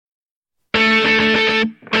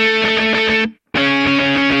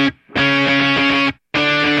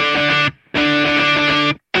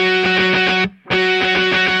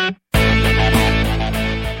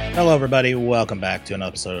everybody. Welcome back to another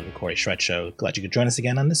episode of the Corey Charette Show. Glad you could join us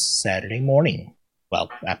again on this Saturday morning. Well,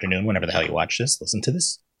 afternoon, whenever the hell you watch this, listen to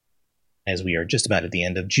this. As we are just about at the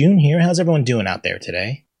end of June here. How's everyone doing out there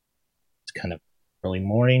today? It's kind of early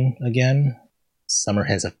morning again. Summer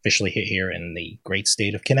has officially hit here in the great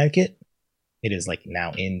state of Connecticut. It is like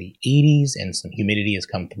now in the 80s and some humidity has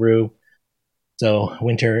come through. So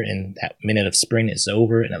winter and that minute of spring is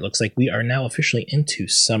over, and it looks like we are now officially into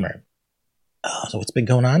summer. So what's been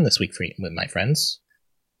going on this week with my friends?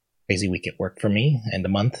 Crazy week at work for me, end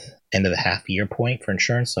of month, end of the half year point for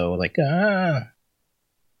insurance. So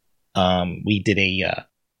we did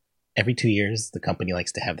every 2 years, the company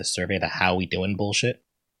likes to have the survey, the how we doing bullshit.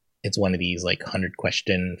 It's one of these 100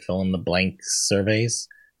 question fill in the blank surveys.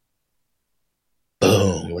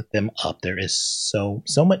 Boom, look them up. There is so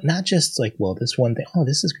much, not just this one thing. Oh,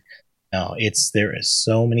 this is, no, there is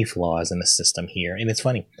so many flaws in the system here. And it's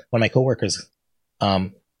funny, one of my coworkers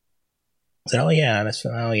said, okay, I'll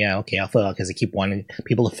fill it out, because they keep wanting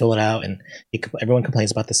people to fill it out, and everyone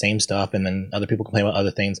complains about the same stuff, and then other people complain about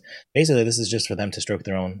other things. Basically, this is just for them to stroke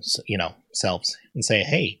their own, selves and say,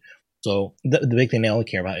 hey, so the big thing they only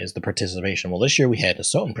care about is the participation. Well, this year we had a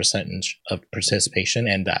certain percentage of participation,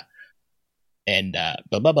 and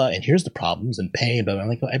blah blah blah, and here's the problems and pay. But I'm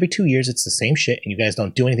like, well, every 2 years it's the same shit, and you guys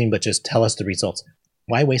don't do anything but just tell us the results.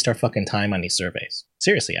 Why waste our fucking time on these surveys?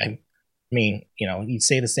 Seriously, I mean, you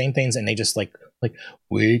say the same things, and they just like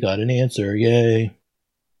we got an answer, yay.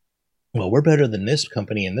 Well, we're better than this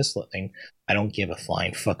company and this thing. I don't give a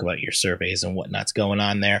flying fuck about your surveys and whatnot's going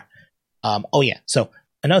on there. Oh yeah. So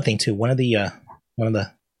another thing too, one of the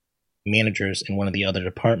managers in one of the other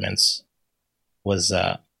departments was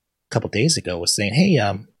couple days ago was saying, hey,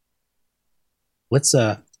 let's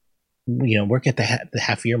work at the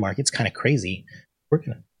half year mark. It's kind of crazy. We're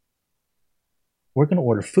gonna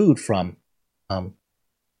order food from a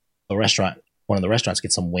restaurant, one of the restaurants,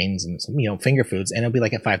 get some wings and some finger foods, and it'll be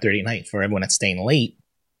like at 5:30 at night for everyone that's staying late.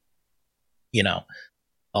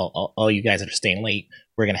 All you guys that are staying late,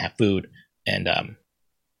 we're gonna have food, and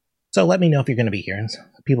so let me know if you're gonna be here. And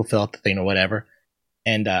people fill out the thing or whatever,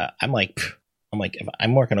 and I'm like, if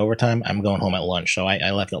I'm working overtime, I'm going home at lunch. So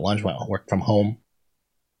I left at lunch, went to work from home,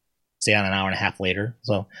 stay on an hour and a half later.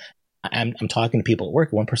 So I'm talking to people at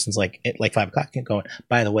work. One person's at 5 o'clock going,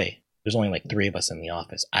 by the way, there's only 3 of us in the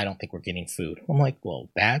office. I don't think we're getting food. I'm like, well,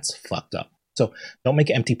 that's fucked up. So don't make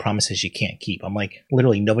empty promises you can't keep. I'm like,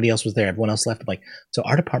 literally nobody else was there. Everyone else left. I'm like, so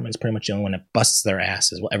our department is pretty much the only one that busts their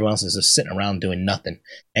asses. Well, everyone else is just sitting around doing nothing.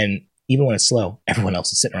 And even when it's slow, everyone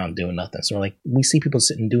else is sitting around doing nothing. So we see people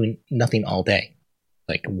sitting doing nothing all day.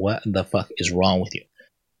 What the fuck is wrong with you?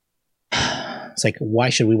 It's why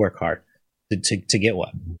should we work hard? To get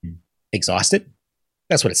what? Exhausted?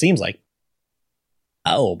 That's what it seems like.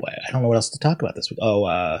 Oh, boy, I don't know what else to talk about this week.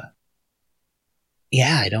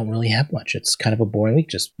 Yeah, I don't really have much. It's kind of a boring week,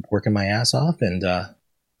 just working my ass off and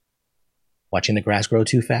watching the grass grow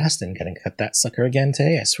too fast and gonna cut that sucker again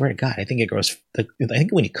today. I swear to God, I think it grows. I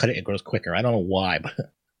think when you cut it, it grows quicker. I don't know why, but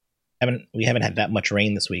we haven't had that much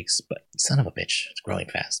rain this week. But son of a bitch, it's growing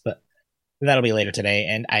fast. But that'll be later today,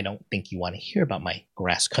 and I don't think you want to hear about my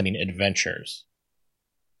grass cutting adventures.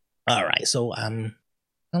 All right, so I don't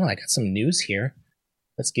know. I got some news here.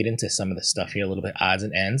 Let's get into some of the stuff here, a little bit odds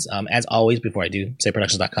and ends. As always, before I do,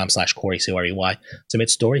 sayproductions.com/Corey, COREY. Submit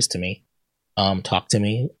stories to me. Talk to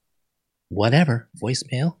me. Whatever.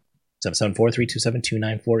 Voicemail.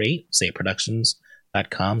 774-327-2948.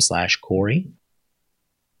 sayproductions.com/Corey.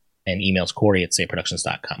 And emails Corey at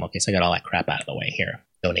sayproductions.com. Okay, so I got all that crap out of the way here.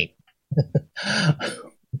 Donate.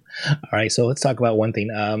 All right, so let's talk about one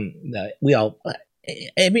thing.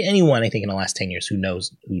 Anyone I think in the last 10 years who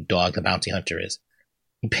knows who Dog the Bounty Hunter is,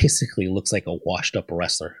 he basically looks like a washed up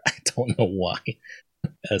wrestler. I don't know why.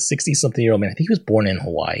 A 60-something-year-old man. I think he was born in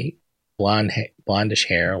Hawaii. Blondish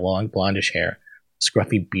hair, long blondish hair,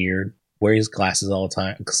 scruffy beard, wears glasses all the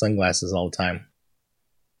time, sunglasses all the time.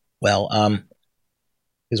 Well,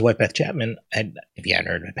 his wife Beth Chapman had, if you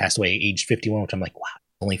hadn't heard, passed away aged 51, which I'm like, wow,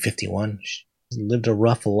 only 51. She lived a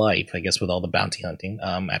rough life, I guess, with all the bounty hunting.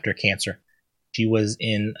 After cancer, she was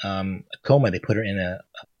in a coma. They put her in a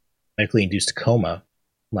medically induced coma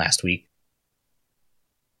last week,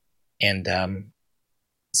 and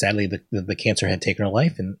sadly, the cancer had taken her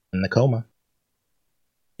life in the coma.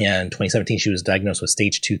 And in 2017, she was diagnosed with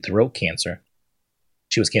stage 2 throat cancer.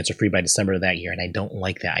 She was cancer-free by December of that year, and I don't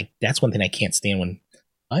like that. That's one thing I can't stand when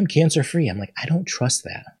I'm cancer-free. I'm like, I don't trust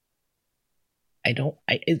that.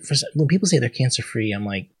 When people say they're cancer-free, I'm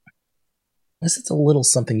like, unless it's a little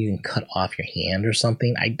something you can cut off your hand or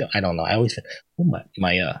something. I don't know. I always feel,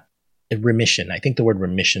 my remission. I think the word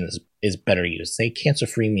remission is better used. Say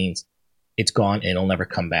cancer-free means it's gone and it'll never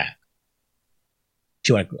come back.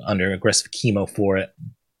 She went under aggressive chemo for it.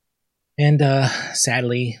 And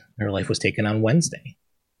sadly, her life was taken on Wednesday.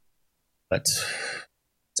 But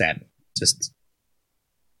sad. Just,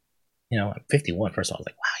 I'm 51. First of all, I was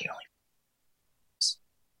like, wow, you're only.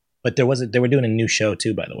 But they were doing a new show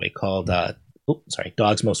too, by the way, called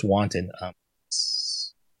Dogs Most Wanted. I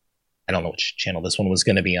don't know which channel this one was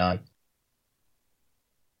going to be on.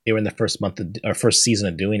 They were in the first season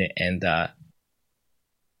of doing it, and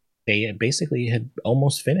they basically had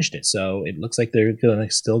almost finished it. So it looks like they're going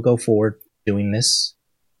to still go forward doing this,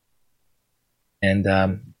 and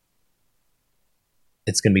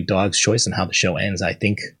it's going to be Dog's choice on how the show ends. I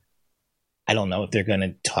don't know if they're going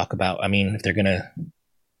to talk about. If they're going to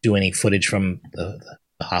do any footage from the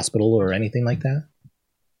hospital or anything like that,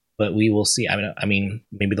 but we will see.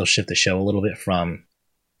 Maybe they'll shift the show a little bit from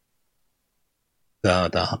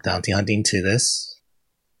the bounty hunting to this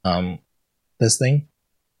thing.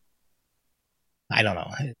 I don't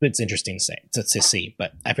know. It's interesting to see,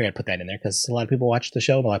 but I figured I'd put that in there because a lot of people watch the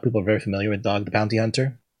show. A lot of people are very familiar with Dog the Bounty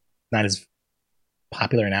Hunter. Not as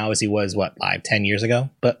popular now as he was 5-10 years ago,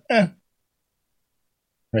 but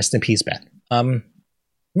rest in peace, Beth.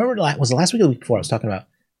 Remember, was the last week or the week before I was talking about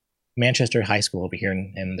Manchester High School over here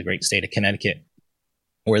in the great state of Connecticut,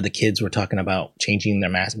 where the kids were talking about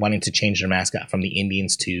wanting to change their mascot from the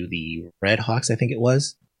Indians to the Red Hawks, I think it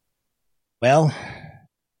was. Well,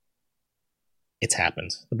 it's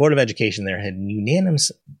happened. The Board of Education there had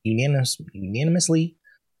unanimously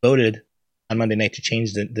voted on Monday night to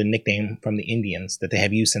change the nickname from the Indians that they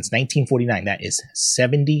have used since 1949. That is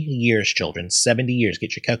 70 years, children. 70 years.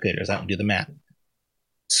 Get your calculators out and do the math.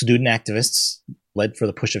 Student activists led for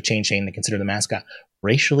the push of change, saying they consider the mascot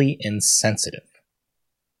racially insensitive.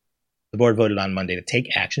 The board voted on Monday to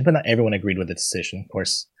take action, but not everyone agreed with the decision. Of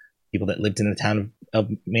course, people that lived in the town of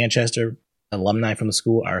Manchester, alumni from the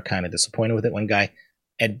school, are kind of disappointed with it. One guy,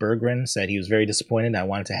 Ed Berggren, said he was very disappointed. I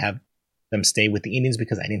wanted to have them stay with the Indians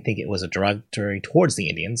because I didn't think it was a derogatory towards the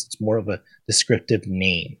Indians. It's more of a descriptive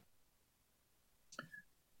name.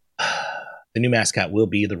 The new mascot will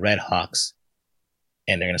be the Red Hawks,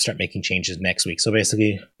 and they're going to start making changes next week. So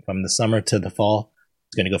basically, from the summer to the fall,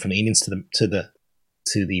 it's going to go from the Indians to the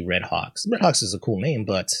Red Hawks. Red Hawks is a cool name,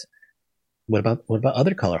 but what about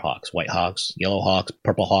other color hawks? White hawks, yellow hawks,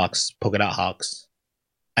 purple hawks, polka dot hawks.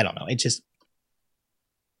 I don't know. It just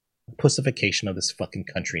pussification of this fucking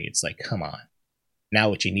country. It's like, come on. Now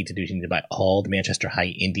what you need to do is you need to buy all the Manchester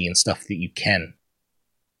High Indian stuff that you can.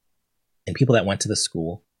 And people that went to the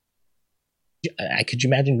school, could you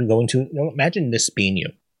imagine going to, imagine this being you.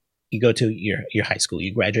 You go to your high school,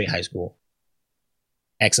 you graduate high school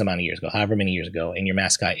X amount of years ago, however many years ago, and your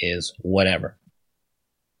mascot is whatever.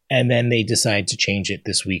 And then they decide to change it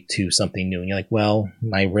this week to something new. And you're like, well,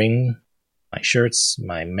 my ring, my shirts,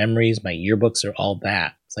 my memories, my yearbooks are all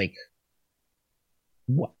that. It's like,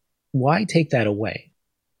 why take that away?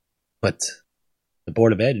 But the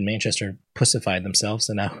Board of Ed in Manchester pussified themselves,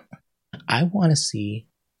 and now I want to see,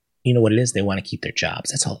 you know what it is? They want to keep their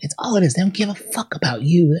jobs. That's all. It's all it is. They don't give a fuck about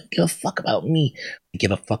you. They don't give a fuck about me. They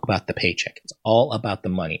give a fuck about the paycheck. It's all about the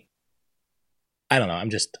money. I don't know. I'm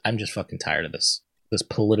just fucking tired of this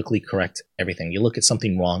politically correct everything. You look at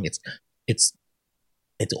something wrong, it's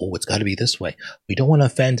got to be this way. We don't want to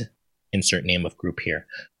offend insert name of group here.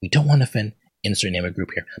 We don't want to offend insert name of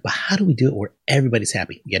group here. But how do we do it where everybody's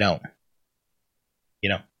happy? You don't.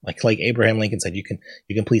 Like Abraham Lincoln said, you can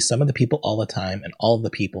please some of the people all the time and all of the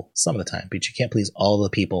people some of the time, but you can't please all of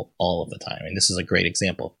the people all of the time. And this is a great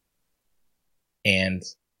example. And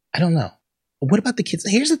I don't know. What about the kids?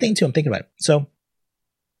 Here's the thing too. I'm thinking about it. So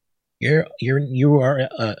you are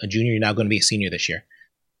a junior. You're now going to be a senior this year.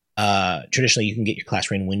 Traditionally, you can get your class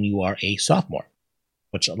ring when you are a sophomore,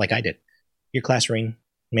 which, like I did. Your class ring,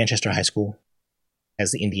 Manchester High School,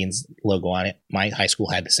 has the Indians logo on it. My high school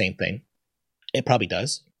had the same thing. It probably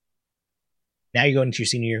does. Now you're going into your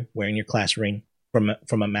senior year wearing your class ring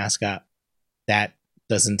from a mascot that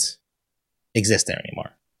doesn't exist there anymore.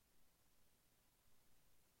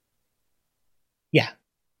 Yeah.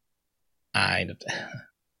 I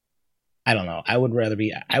don't know. I would rather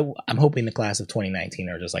be. I'm hoping the class of 2019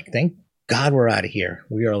 are just like, thank God we're out of here.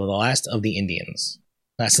 We are the last of the Indians,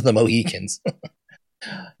 last of the Mohicans.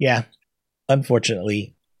 Yeah.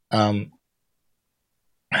 Unfortunately, I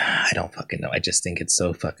don't fucking know. I just think it's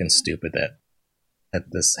so fucking stupid that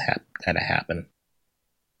this had to happen.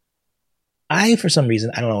 For some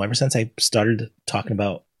reason, I don't know. Ever since I started talking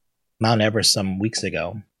about Mount Everest some weeks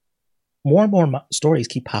ago, more and more stories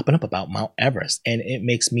keep popping up about Mount Everest, and it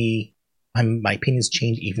makes me. My opinions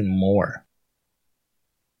change even more.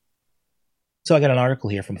 So I got an article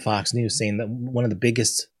here from Fox News saying that one of the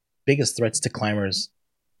biggest threats to climbers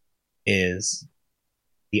is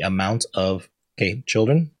the amount of, okay,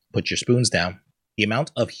 children, put your spoons down, the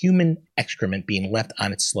amount of human excrement being left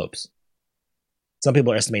on its slopes. Some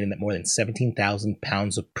people are estimating that more than 17,000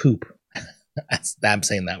 pounds of poop, I'm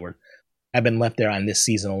saying that word, have been left there on this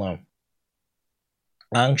season alone.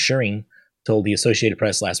 Ang Shuring told the Associated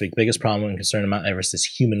Press last week, the biggest problem and concern of Mount Everest is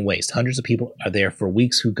human waste. Hundreds of people are there for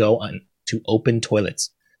weeks who go on to open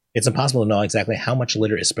toilets. It's impossible to know exactly how much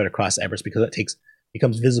litter is spread across Everest because it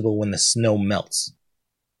becomes visible when the snow melts.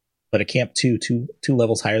 But at Camp 2, two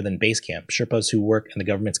levels higher than base camp, Sherpas who work in the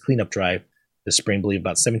government's cleanup drive this spring believe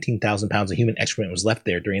about 17,000 pounds of human excrement was left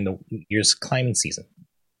there during the year's climbing season.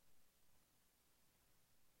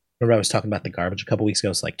 Remember I was talking about the garbage a couple weeks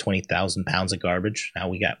ago? It's like 20,000 pounds of garbage. Now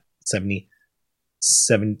we got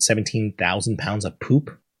 17,000 pounds of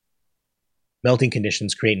poop. Melting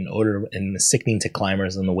conditions create an odor and sickening to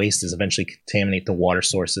climbers, and the waste is eventually contaminate the water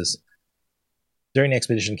sources. During the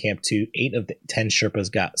expedition Camp 2, 8 of the 10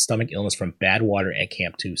 Sherpas got stomach illness from bad water at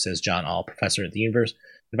Camp 2, says John All, professor at the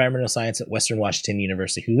Environmental Science at Western Washington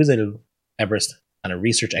University, who visited Everest on a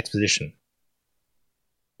research expedition.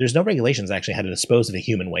 There's no regulations actually how to dispose of the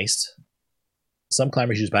human waste. Some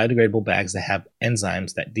climbers use biodegradable bags that have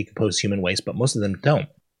enzymes that decompose human waste, but most of them don't.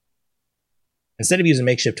 Instead of using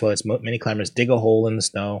makeshift toilets, many climbers dig a hole in the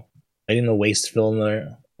snow, letting the waste fill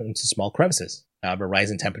into small crevices. However,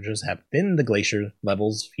 rising temperatures have thinned the glacier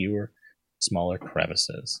levels, fewer, smaller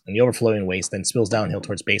crevices. And the overflowing waste then spills downhill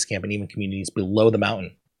towards base camp and even communities below the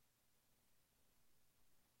mountain.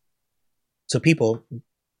 So people,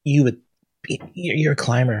 you're a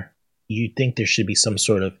climber. You think there should be some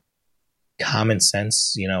sort of common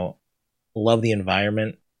sense, love the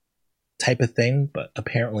environment type of thing, but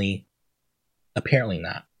apparently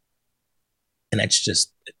not. And that's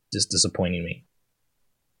just disappointing me.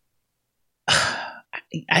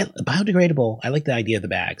 Biodegradable, I like the idea of the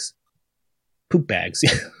bags. Poop bags.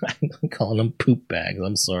 I'm calling them poop bags.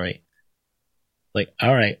 I'm sorry. Like,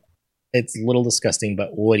 all right. It's a little disgusting, but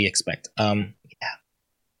what do you expect? Yeah.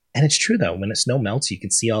 And it's true, though. When the snow melts, you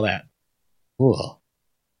can see all that. Oh.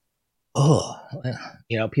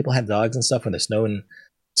 People have dogs and stuff when the snow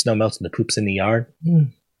melts and the poop's in the yard.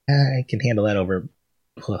 I can handle that over.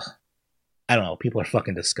 Ugh. I don't know. People are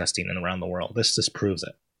fucking disgusting and around the world. This just proves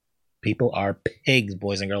it. People are pigs,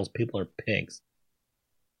 boys and girls. People are pigs.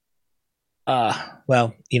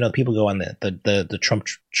 Well, people go on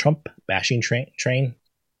the Trump bashing train.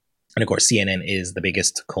 And of course, CNN is the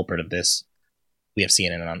biggest culprit of this. We have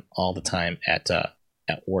CNN on all the time at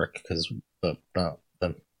work because the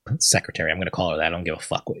secretary, I'm going to call her that. I don't give a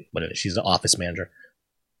fuck what it is. She's the office manager.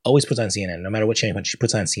 Always puts on CNN. No matter what channel she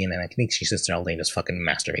puts on CNN, I think she sits there all day and just fucking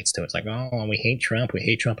masturbates to it. It's like, oh, we hate Trump.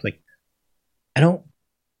 Like, I don't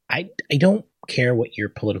care what your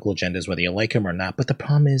political agenda is, whether you like him or not. But the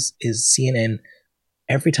problem is CNN.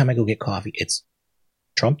 Every time I go get coffee, it's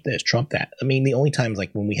Trump this, Trump that. I mean, the only times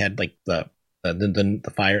like when we had like the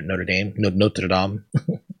fire at Notre Dame,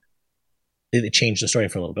 it changed the story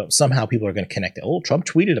for a little bit. Somehow people are going to connect it. Oh, Trump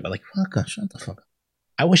tweeted about like, fuck, shut the fuck up.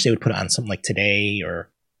 I wish they would put it on something like Today or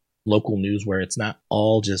local news where it's not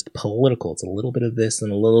all just political. It's a little bit of this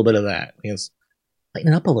and a little bit of that. Because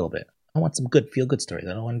lighten it up a little bit. I want some good feel-good stories.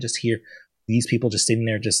 I don't want to just hear these people just sitting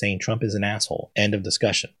there just saying Trump is an asshole. End of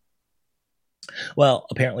discussion. Well,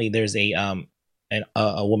 apparently there's a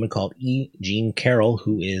woman called E. Jean Carroll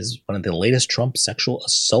who is one of the latest Trump sexual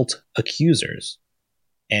assault accusers.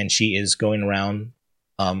 And she is going around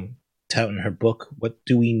touting her book, What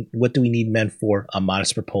Do We Need Men For? A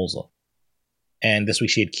Modest Proposal. And this week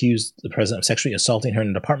she accused the president of sexually assaulting her in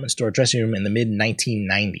a department store dressing room in the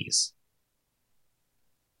mid-1990s.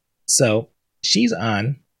 So she's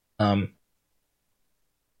on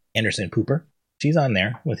Anderson Cooper. She's on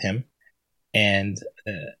there with him. And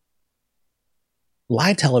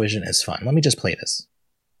live television is fun. Let me just play this.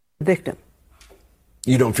 Victim.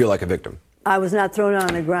 You don't feel like a victim? I was not thrown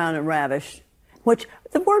on the ground and ravished. Which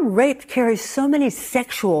the word rape carries so many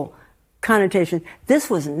sexual connotations. This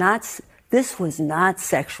was not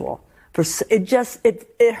sexual.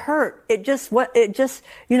 It hurt.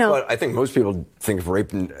 But I think most people think of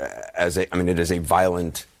rape as it is a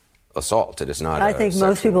violent assault. It is not. I think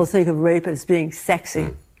most people think of rape as being sexy.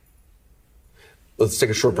 Let's take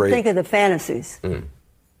a short break. Think of the fantasies.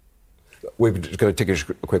 We're going to take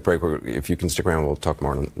a quick break. If you can stick around, we'll talk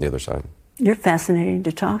more on the other side. You're fascinating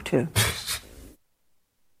to talk to.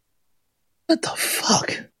 What the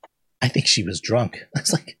fuck? I think she was drunk. I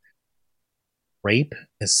was like, rape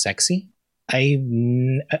is sexy? I've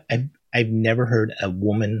never heard a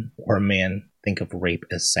woman or a man think of rape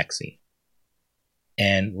as sexy.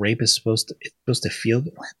 and rape is supposed to feel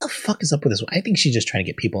good. What the fuck is up with this? I think she's just trying to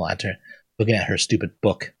get people out there looking at her stupid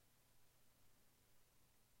book.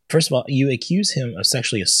 First of all, you accuse him of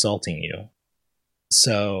sexually assaulting you.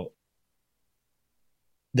 So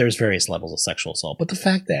there's various levels of sexual assault. But the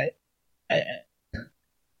fact that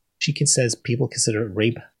says people consider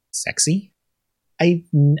rape sexy, I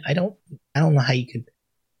don't know how you could,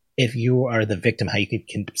 if you are the victim, how you could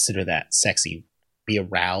consider that sexy, be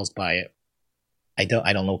aroused by it. I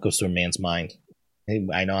don't know what goes through a man's mind.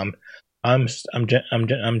 I know I'm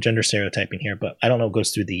gender stereotyping here, but I don't know what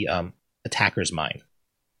goes through the attacker's mind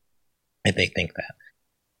if they think that.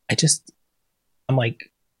 I'm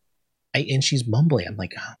like, and she's mumbling. I'm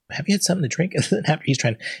like, oh, have you had something to drink? And then after he's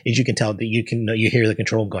trying, as you can tell, that you hear the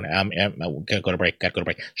control going, I gotta go to break.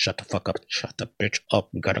 Shut the fuck up. Shut the bitch up.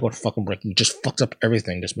 We gotta go to fucking break. He just fucks up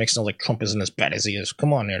everything. Just makes it sound like Trump isn't as bad as he is.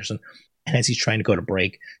 Come on, Anderson. And as he's trying to go to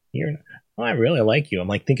break, I really like you. I'm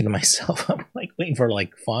like thinking to myself, I'm like waiting for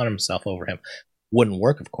like fawn himself over him. Wouldn't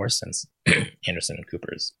work, of course, since Anderson and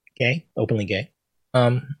Cooper is gay, openly gay.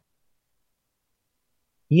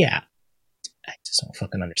 Yeah. I just don't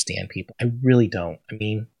fucking understand people. I really don't. I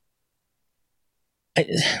mean,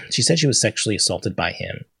 she said she was sexually assaulted by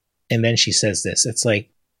him. And then she says this. It's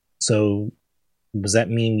like, so does that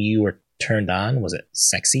mean you were turned on? Was it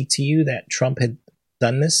sexy to you that Trump had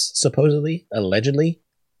done this, supposedly, allegedly?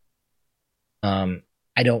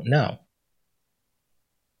 I don't know.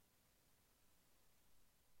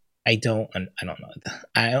 I don't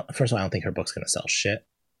know. First of all, I don't think her book's going to sell shit.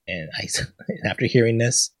 And after hearing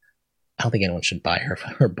this, I don't think anyone should buy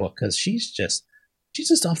her book because she's just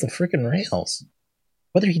off the freaking rails.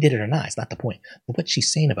 Whether he did it or not, it's not the point. But what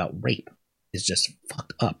she's saying about rape is just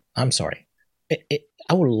fucked up. I'm sorry.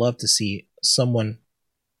 I would love to see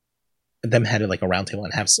them had like a round table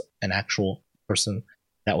and have an actual person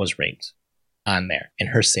that was raped on there and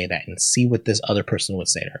her say that and see what this other person would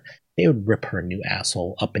say to her. They would rip her new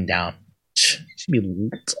asshole up and down. She'd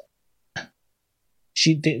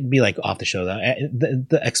be like off the show though.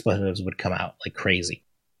 The expletives would come out like crazy.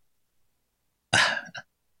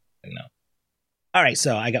 No. All right,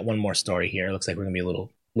 so I got one more story here. It looks like we're gonna be a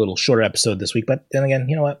little shorter episode this week, but then again,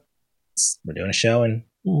 you know what? We're doing a show and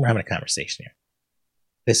we're having a conversation here.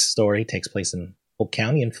 This story takes place in Polk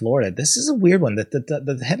County in Florida. This is a weird one.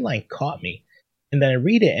 The headline caught me, and then I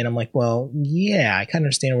read it and I'm like, well, yeah, I kind of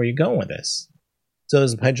understand where you're going with this. So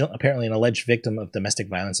there's apparently an alleged victim of domestic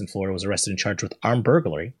violence in Florida was arrested and charged with armed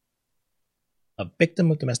burglary. A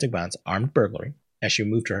victim of domestic violence, armed burglary, as she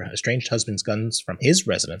removed her estranged husband's guns from his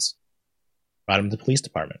residence, brought him to the police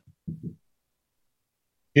department.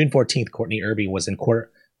 June 14th, Courtney Irby was in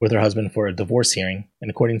court with her husband for a divorce hearing, and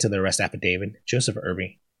according to the arrest affidavit, Joseph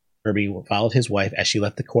Irby followed his wife as she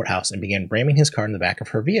left the courthouse and began ramming his car in the back of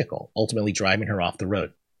her vehicle, ultimately driving her off the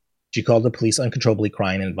road. She called the police uncontrollably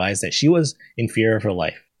crying and advised that she was in fear of her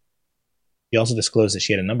life. She also disclosed that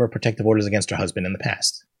she had a number of protective orders against her husband in the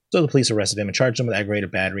past. So the police arrested him and charged him with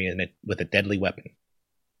aggravated battery and with a deadly weapon.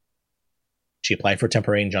 She applied for a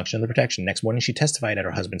temporary injunction of protection. Next morning, she testified at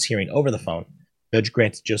her husband's hearing over the phone. The judge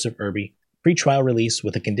granted Joseph Irby pretrial release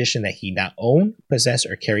with a condition that he not own, possess,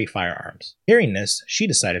 or carry firearms. Hearing this, she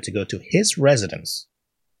decided to go to his residence.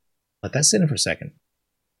 Let that sit in for a second.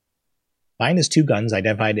 Find his two guns,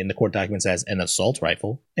 identified in the court documents as an assault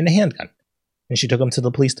rifle and a handgun, and she took them to the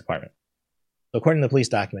police department. So according to the police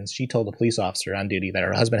documents, she told the police officer on duty that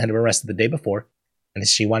her husband had been arrested the day before, and that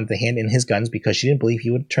she wanted to hand in his guns because she didn't believe he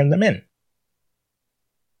would turn them in.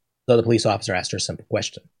 So the police officer asked her a simple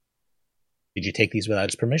question. Did you take these without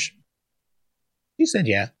his permission? She said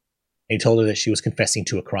yeah, and he told her that she was confessing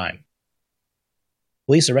to a crime.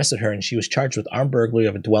 Police arrested her, and she was charged with armed burglary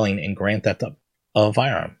of a dwelling and grand theft of a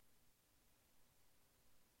firearm.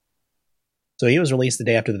 So he was released the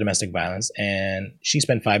day after the domestic violence, and she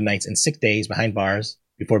spent 5 nights and 6 days behind bars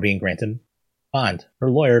before being granted bond.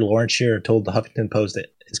 Her lawyer, Lawrence Shearer, told the Huffington Post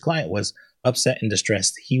that his client was upset and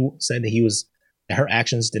distressed. He said that her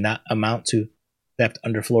actions did not amount to theft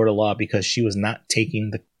under Florida law because she was not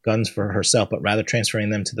taking the guns for herself, but rather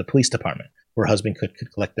transferring them to the police department, where her husband could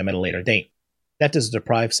collect them at a later date. That does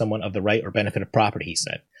deprive someone of the right or benefit of property, he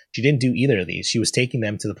said. She didn't do either of these. She was taking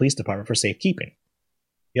them to the police department for safekeeping.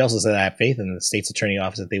 He also said, I have faith in the state's attorney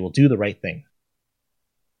office that they will do the right thing.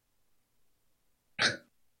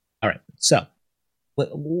 All right, so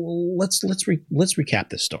let's recap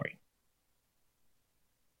this story.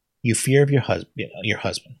 You fear of your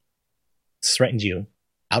husband threatened you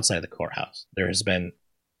outside the courthouse. There has been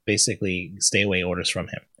basically stay away orders from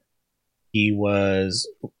him. He was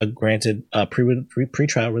granted a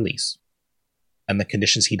pre-trial release, and the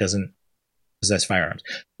conditions he doesn't possess firearms.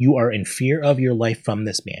 You are in fear of your life from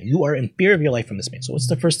this man. You are in fear of your life from this man. So what's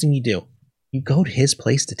the first thing you do? You go to his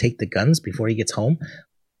place to take the guns before he gets home?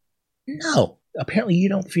 No. Apparently you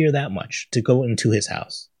don't fear that much to go into his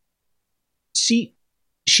house.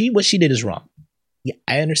 What she did is wrong. Yeah,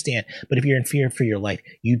 I understand. But if you're in fear for your life,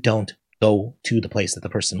 you don't go to the place that the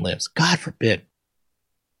person lives. God forbid.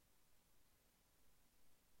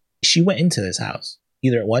 She went into his house.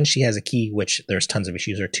 Either one, she has a key, which there's tons of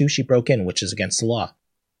issues, or two, she broke in, which is against the law.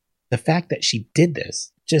 The fact that she did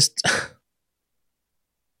this, just...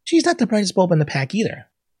 she's not the brightest bulb in the pack either.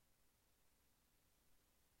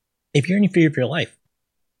 If you're in fear of your life,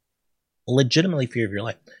 legitimately fear of your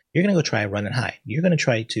life, you're going to go try and run and hide. You're going to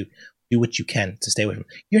try to do what you can to stay away from him.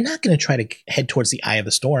 You're not going to try to head towards the eye of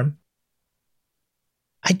the storm.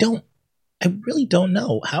 I really don't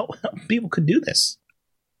know how people could do this.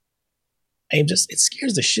 It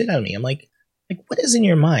scares the shit out of me. I'm like, what is in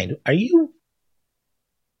your mind? Are you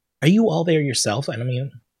all there yourself? I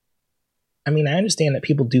mean, I understand that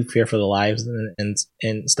people do fear for their lives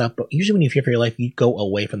and stuff, but usually when you fear for your life, you go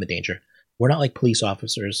away from the danger. We're not like police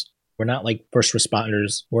officers. We're not like first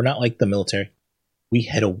responders. We're not like the military. We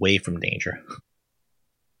head away from danger.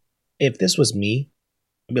 If this was me,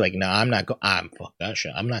 I'd be like, no, fuck that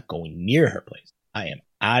shit. I'm not going near her place. I am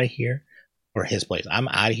out of here, or his place. I'm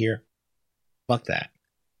out of here. Fuck that.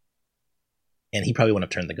 And he probably wouldn't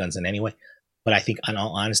have turned the guns in anyway. But I think, in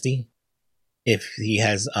all honesty, if he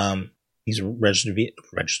has these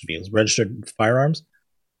registered firearms,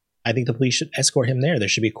 I think the police should escort him there. There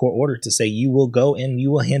should be a court order to say you will go and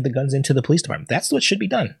you will hand the guns into the police department. That's what should be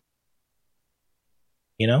done.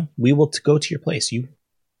 We will go to your place. You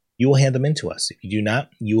will hand them in to us. If you do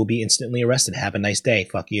not, you will be instantly arrested. Have a nice day.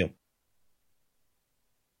 Fuck you.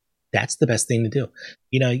 That's the best thing to do.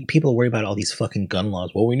 People worry about all these fucking gun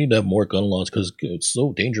laws. Well, we need to have more gun laws because it's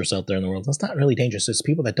so dangerous out there in the world. That's not really dangerous. It's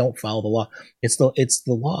people that don't follow the law. It's the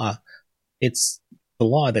law. It's the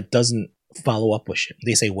law that doesn't follow up with shit.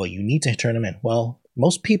 They say, well, you need to turn them in. Well,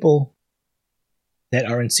 most people that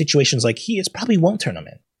are in situations like he is probably won't turn them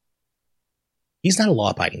in. He's not a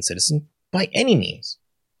law-abiding citizen by any means.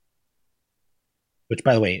 Which,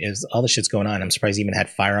 by the way, is all the shit's going on. I'm surprised he even had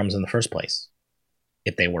firearms in the first place,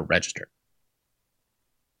 if they were registered.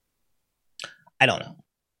 I don't know.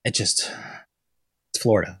 It's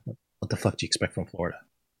Florida. What the fuck do you expect from Florida?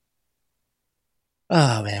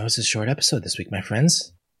 Oh man, it was a short episode this week, my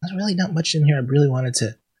friends. There's really not much in here I really wanted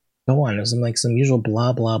to go on. It was some usual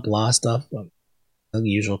blah blah blah stuff, the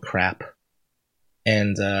usual crap,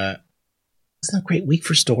 and it's not a great week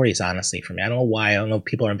for stories, honestly, for me. I don't know why. I don't know if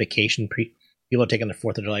people are on vacation. People are taking their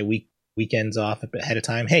 4th of July weekends off ahead of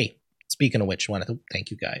time. Hey, speaking of which, I want to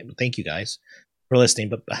thank you guys for listening,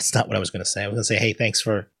 but that's not what I was going to say. I was going to say, hey, thanks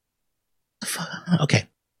for... Okay.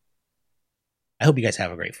 I hope you guys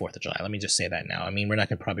have a great 4th of July. Let me just say that now. We're not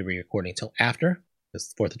going to probably be recording until after,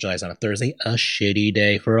 because the 4th of July is on a Thursday. A shitty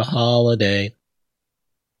day for a holiday.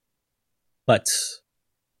 But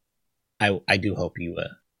I do hope you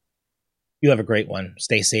have a great one.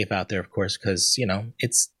 Stay safe out there, of course, because,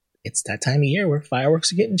 it's that time of year where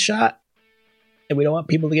fireworks are getting shot. And we don't want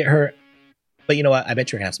people to get hurt. But you know what? I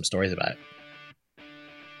bet you're going to have some stories about it.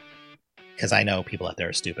 Because I know people out there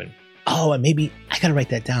are stupid. Oh, and maybe I got to write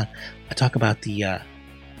that down. I talk about the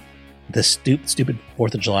stupid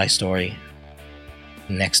 4th of July story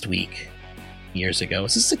next week, years ago.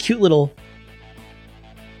 This is a cute little,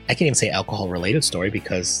 I can't even say alcohol related story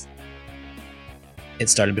because it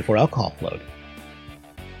started before alcohol flowed.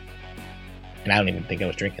 And I don't even think I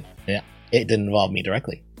was drinking. Yeah, it didn't involve me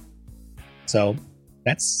directly. So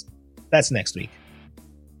that's next week.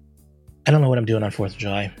 I don't know what I'm doing on 4th of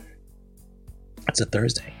July. It's a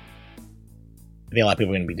Thursday. I think a lot of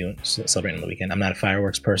people are going to be celebrating on the weekend. I'm not a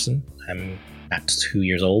fireworks person. I'm not 2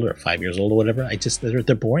 years old or 5 years old or whatever.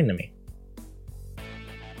 They're boring to me.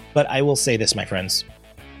 But I will say this, my friends.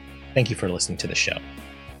 Thank you for listening to the show.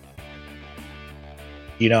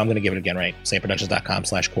 I'm going to give it again, right?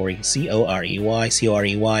 SayProductions.com/Corey,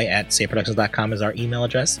 Corey at SayProductions.com is our email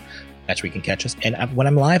address. That's where you can catch us. And when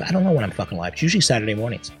I'm live, I don't know when I'm fucking live. It's usually Saturday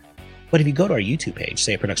mornings. But if you go to our YouTube page,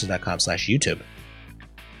 SayProductions.com/YouTube,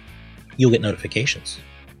 you'll get notifications.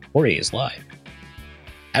 Corey is live.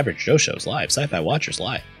 Average Joe Show's live. Sci-Fi Watcher's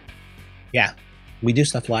live. Yeah, we do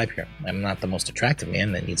stuff live here. I'm not the most attractive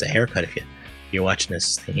man that needs a haircut. If you're watching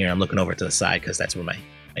this thing here, I'm looking over to the side because that's where my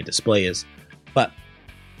display is. But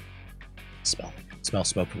smell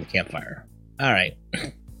smoke from the campfire. All right,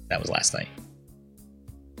 that was last night.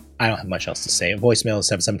 I don't have much else to say. Voicemail is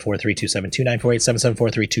 774-327-2948,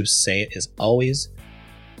 774-32-SAY-IT as always.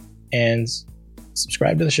 And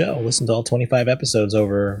subscribe to the show. Listen to all 25 episodes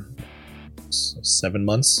over 7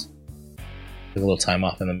 months. Took a little time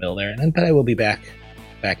off in the middle there, but I will be back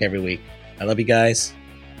every week. I love you guys.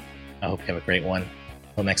 I hope you have a great one.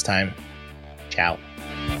 Until next time, ciao.